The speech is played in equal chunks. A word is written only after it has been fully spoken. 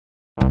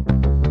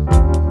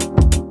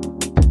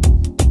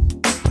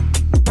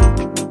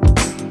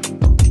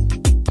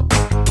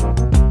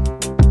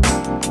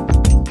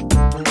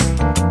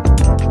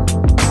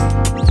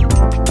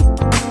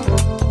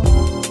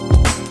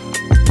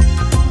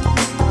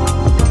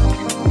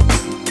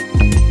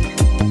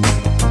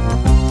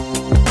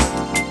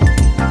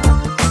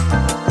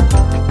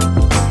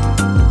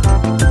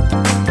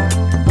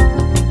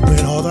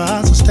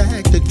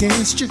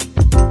against you,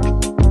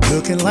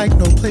 looking like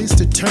no place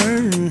to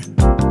turn.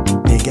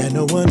 Ain't got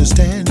no one to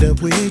stand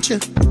up with you,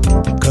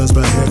 cause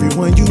by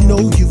everyone you know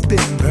you've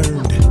been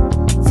burned.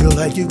 Feel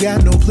like you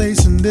got no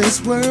place in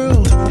this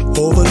world,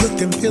 overlooked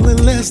and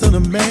feeling less than a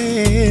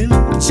man.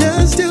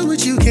 Just do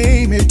what you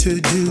came here to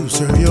do,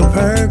 serve your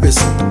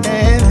purpose,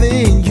 and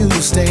then you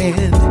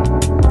stand.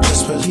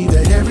 Just believe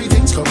that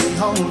everything's gonna be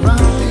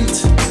alright.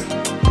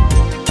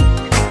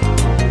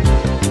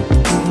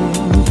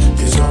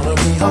 It's gonna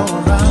be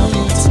alright.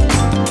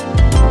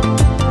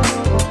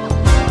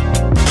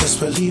 Just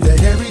believe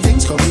that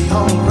everything's gonna be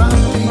alright.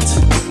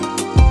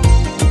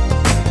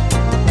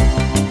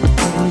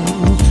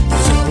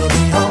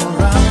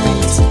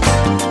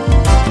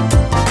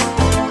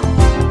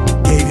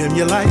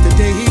 You like the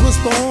day he was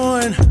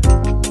born,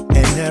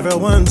 and never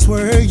once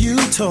were you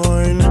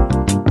torn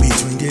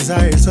between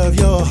desires of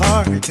your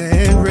heart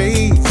and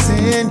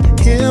raising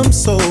him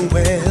so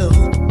well.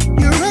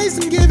 You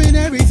raised him giving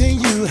everything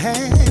you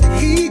had.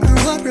 He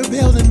grew up,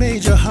 rebelled, and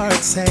made your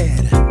heart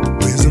sad.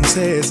 Wisdom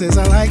says there's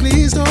a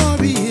likely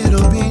story